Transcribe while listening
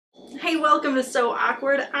Hi, welcome to So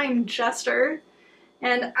Awkward. I'm Jester,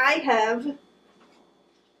 and I have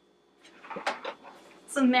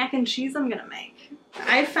some mac and cheese I'm gonna make.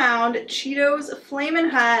 I found Cheetos Flamin'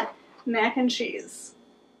 Hot mac and cheese,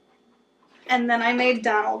 and then I made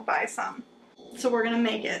Donald buy some. So we're gonna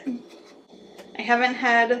make it. I haven't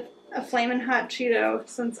had a Flamin' Hot Cheeto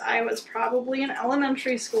since I was probably in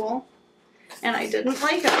elementary school, and I didn't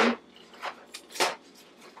like them.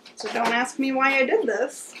 So don't ask me why I did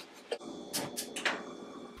this.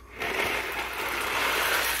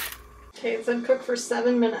 Okay, it said cook for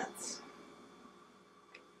 7 minutes.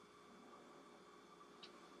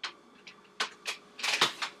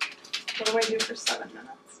 What do I do for 7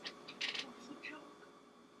 minutes?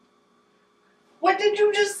 What did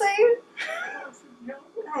you just say?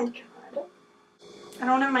 Oh God. I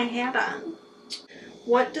don't have my hat on.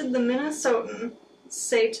 What did the Minnesotan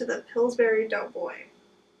say to the Pillsbury Doughboy?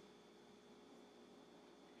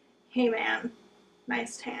 Hey man,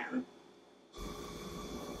 nice tan.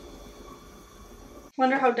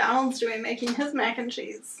 Wonder how Donald's doing making his mac and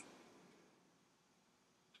cheese.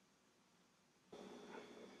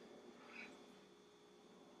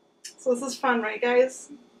 So this is fun, right guys?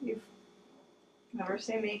 You've never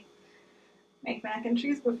seen me make mac and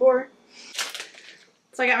cheese before.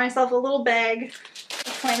 So I got myself a little bag of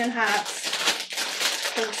Flamin'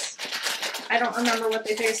 Hots, because I don't remember what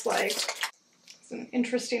they taste like. It's an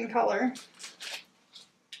interesting color.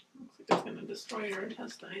 Looks like it's going to destroy your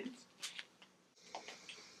intestines.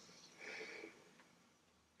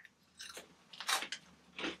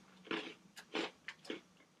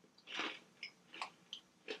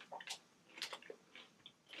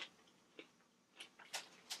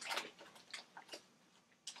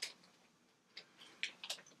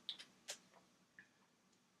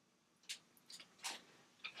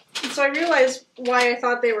 So I realized why I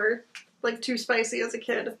thought they were like too spicy as a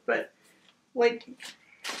kid, but like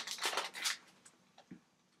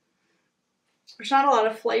there's not a lot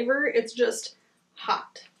of flavor, it's just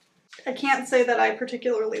hot. I can't say that I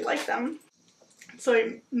particularly like them, so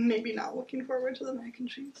I'm maybe not looking forward to the mac and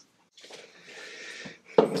cheese.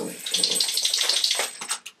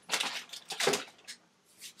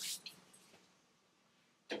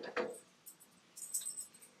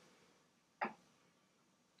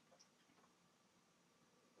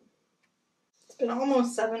 It's been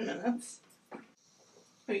almost 7 minutes.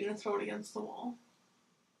 Are you going to throw it against the wall?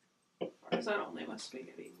 Or is that only with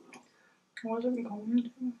spaghetti noodles? I wasn't going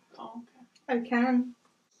to. Oh, I can.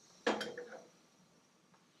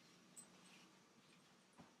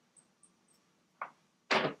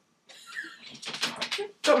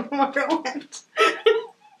 Don't know where it went.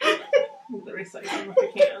 The recycling with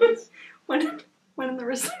the cans. Went in the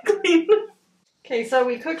recycling. Okay, so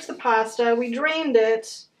we cooked the pasta, we drained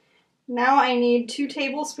it. Now I need 2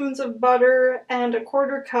 tablespoons of butter and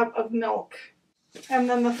 1/4 cup of milk. And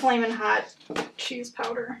then the Flamin' Hot cheese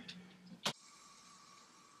powder.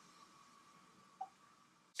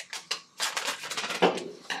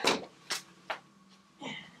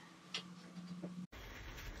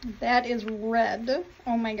 That is red.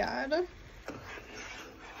 Oh my God.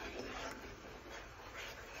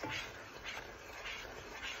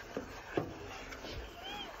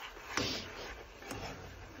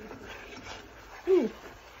 Ooh.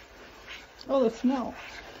 Oh, the smell.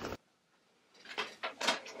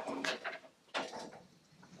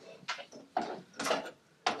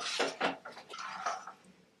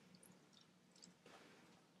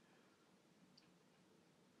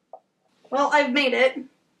 Well, I've made it.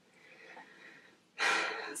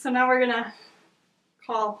 So now we're gonna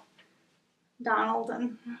call Donald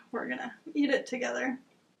and we're gonna eat it together.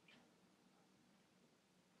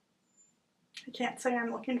 I can't say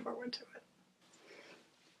I'm looking forward to it.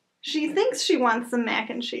 She thinks she wants some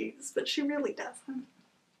mac and cheese, but she really doesn't.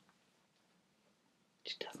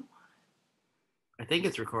 She doesn't want it. I think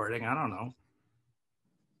it's recording. I don't know.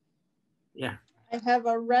 Yeah. I have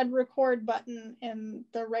a red record button in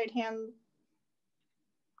the right hand.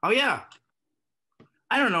 Oh, yeah.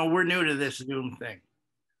 I don't know. We're new to this Zoom thing.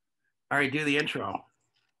 All right, do the intro.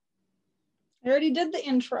 I already did the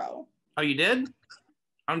intro. Oh, you did?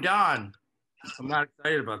 I'm Don. I'm not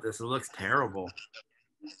excited about this. It looks terrible.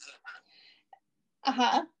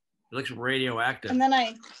 Uh-huh. It looks radioactive. And then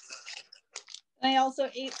I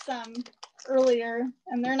also ate some earlier,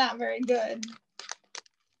 and they're not very good.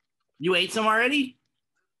 You ate some already?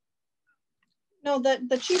 No, the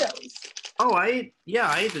Cheetos. Oh, I ate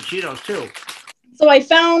the Cheetos too. So I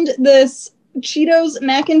found this Cheetos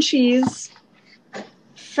mac and cheese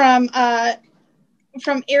from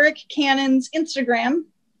Eric Cannon's Instagram.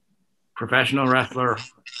 Professional wrestler.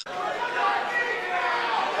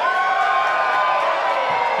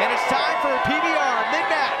 And it's time for PBR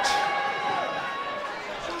mid-match.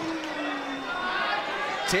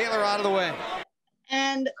 Taylor out of the way.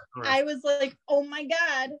 And I was like, oh my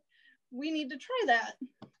God, we need to try that.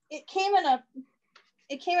 It came in a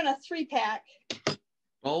 3-pack.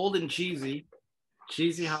 Bold and cheesy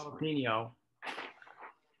jalapeno.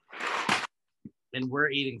 And we're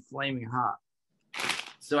eating flaming hot.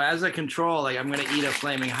 So as a control, like I'm gonna eat a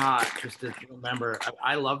flaming hot just to remember.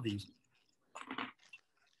 I love these.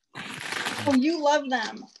 Oh, you love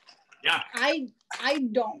them. Yeah. I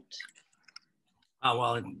don't. Oh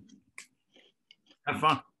well, have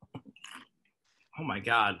fun. Oh my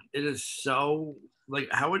God, it is so like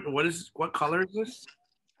what color is this?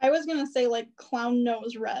 I was gonna say like clown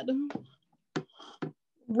nose red,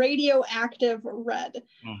 radioactive red.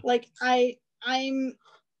 Like I'm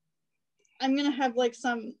gonna have like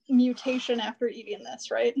some mutation after eating this,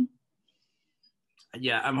 right?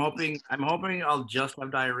 Yeah, I'm hoping I'll just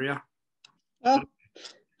have diarrhea. Oh,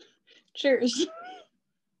 cheers.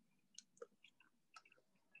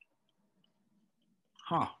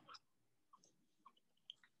 Huh.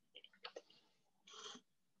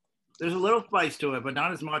 There's a little spice to it, but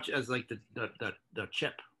not as much as like the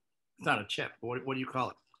chip. It's not a chip. What do you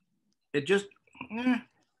call it? It just.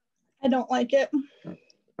 I don't like it.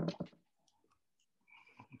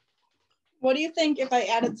 What do you think if I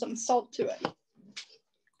added some salt to it?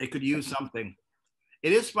 It could use something.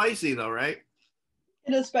 It is spicy though, right?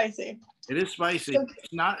 It is spicy. It is spicy. So,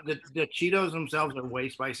 it's not the Cheetos themselves are way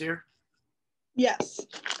spicier. Yes.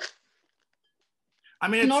 I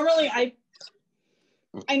mean, normally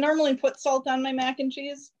I normally put salt on my mac and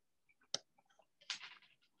cheese.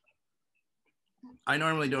 I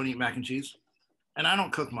normally don't eat mac and cheese, and I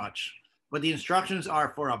don't cook much. But the instructions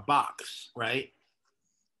are for a box, right?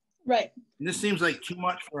 Right. And this seems like too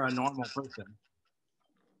much for a normal person.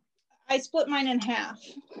 I split mine in half.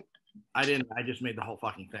 I didn't. I just made the whole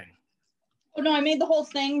fucking thing. Oh no, I made the whole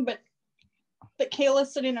thing, but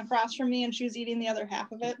Kayla's sitting across from me and she's eating the other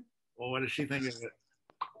half of it. Well, what does she think of it?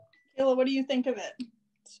 Kayla, what do you think of it?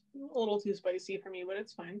 It's a little too spicy for me, but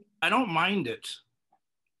it's fine. I don't mind it.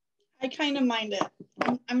 I kind of mind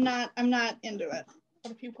it. I'm not into it.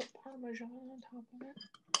 What if you put Parmesan on top of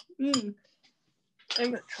it?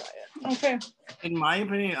 I'm gonna try it. Okay. In my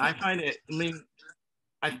opinion, I find it. I mean,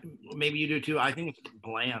 maybe you do too. I think it's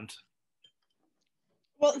bland.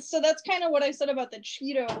 Well, so that's kind of what I said about the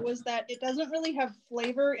Cheeto, was that it doesn't really have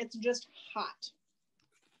flavor. It's just hot.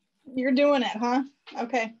 You're doing it, huh?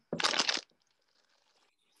 Okay.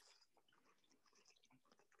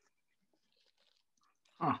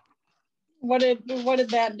 Huh. What did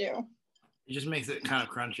that do? It just makes it kind of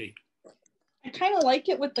crunchy. I kind of like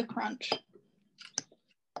it with the crunch.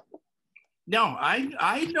 No,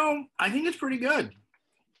 I don't. I think it's pretty good.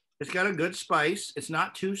 It's got a good spice. It's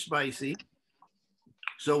not too spicy.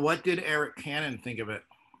 So what did Eric Cannon think of it?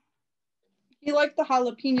 He liked the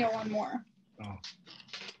jalapeno one more. Oh.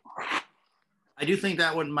 I do think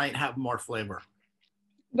that one might have more flavor.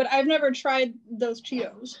 But I've never tried those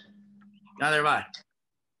Cheetos. Neither have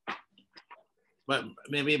I. But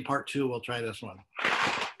maybe in part 2, we'll try this one.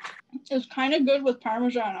 It's kind of good with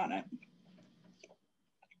Parmesan on it.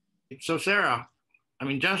 So Jester,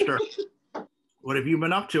 what have you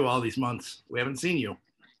been up to all these months? We haven't seen you.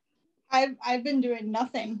 I've been doing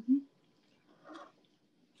nothing.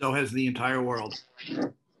 So has the entire world.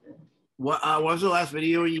 What was the last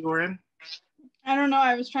video you were in? I don't know.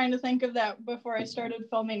 I was trying to think of that before I started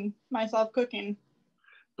filming myself cooking.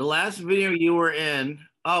 The last video you were in,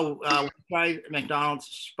 we tried McDonald's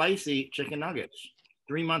spicy chicken nuggets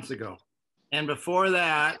 3 months ago. And before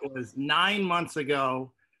that, it was 9 months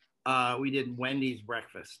ago, we did Wendy's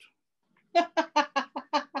breakfast.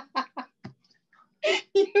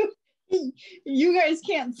 You guys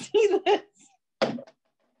can't see this.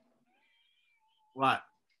 What?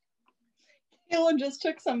 Kayla just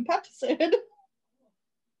took some Pepsid.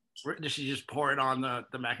 Did she just pour it on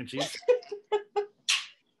the mac and cheese?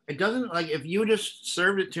 It doesn't, like, if you just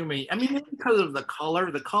served it to me, I mean, because of the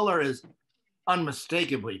color is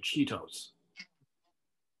unmistakably Cheetos.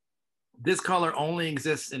 This color only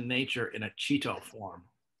exists in nature in a Cheeto form,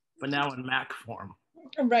 but now in Mac form.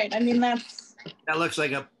 Right. I mean, that looks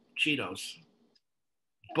like a Cheetos.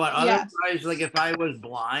 But otherwise, yes. Like if I was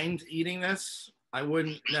blind eating this, I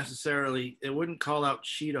wouldn't necessarily, it wouldn't call out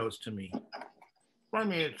Cheetos to me. I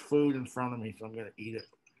mean, it's food in front of me, so I'm going to eat it.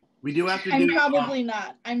 We do have to I'm probably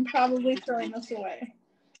not. I'm probably throwing this away.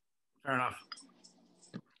 Fair enough.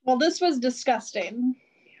 Well, this was disgusting.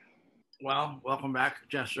 Well, welcome back,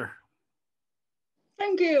 Jester.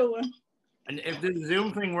 Thank you. And if this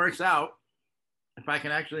Zoom thing works out, if I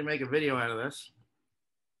can actually make a video out of this,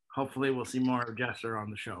 hopefully we'll see more of Jester on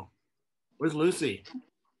the show. Where's Lucy?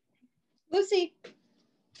 Lucy.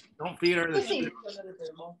 Don't feed her the Lucy.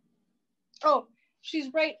 Cheetos. Oh, she's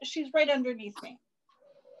right underneath me.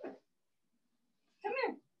 Come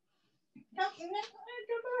here.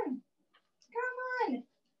 Come on.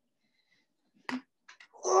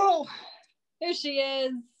 Oh, there she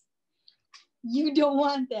is. You don't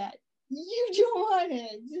want that. You don't want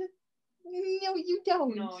it. No, you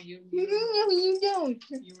don't. No, No, you don't.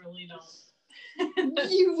 You really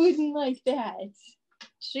don't. You wouldn't like that.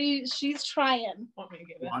 She's trying. Want me to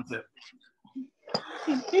give it? Wants it.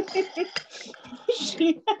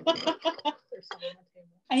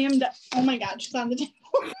 I am. Oh my God, she's on the table.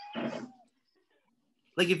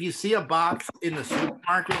 Like if you see a box in the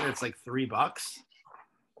supermarket that's like $3,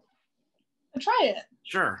 Try it.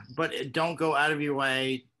 sure, but don't go out of your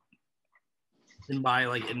way and buy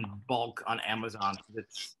like in bulk on Amazon.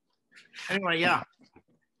 Anyway, yeah.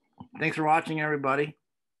 Thanks for watching, everybody.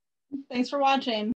 Thanks for watching.